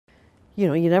you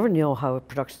know, you never know how a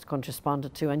production's going to respond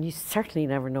to, and you certainly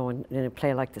never know in a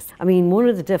play like this. I mean, one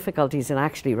of the difficulties in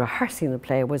actually rehearsing the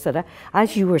play was that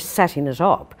as you were setting it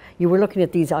up, you were looking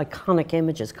at these iconic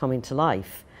images coming to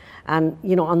life. And,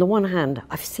 you know, on the one hand,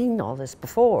 I've seen all this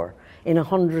before in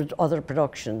 100 other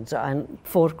productions and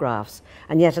photographs,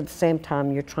 and yet at the same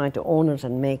time you're trying to own it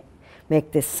and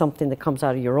make this something that comes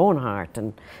out of your own heart.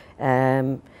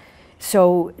 And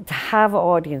so to have an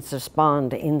audience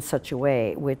respond in such a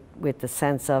way with the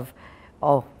sense of,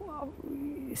 oh,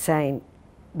 saying,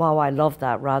 wow, I love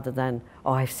that, rather than,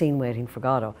 oh, I've seen Waiting for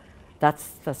Godot,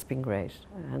 that's been great.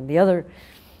 And the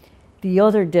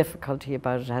other difficulty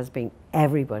about it has been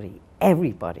everybody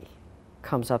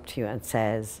comes up to you and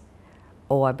says,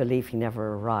 oh, I believe he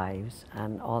never arrives,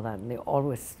 and all that. And they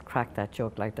always crack that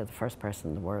joke like they're the first person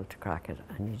in the world to crack it.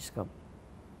 And you just go,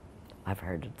 I've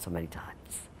heard it so many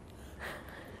times.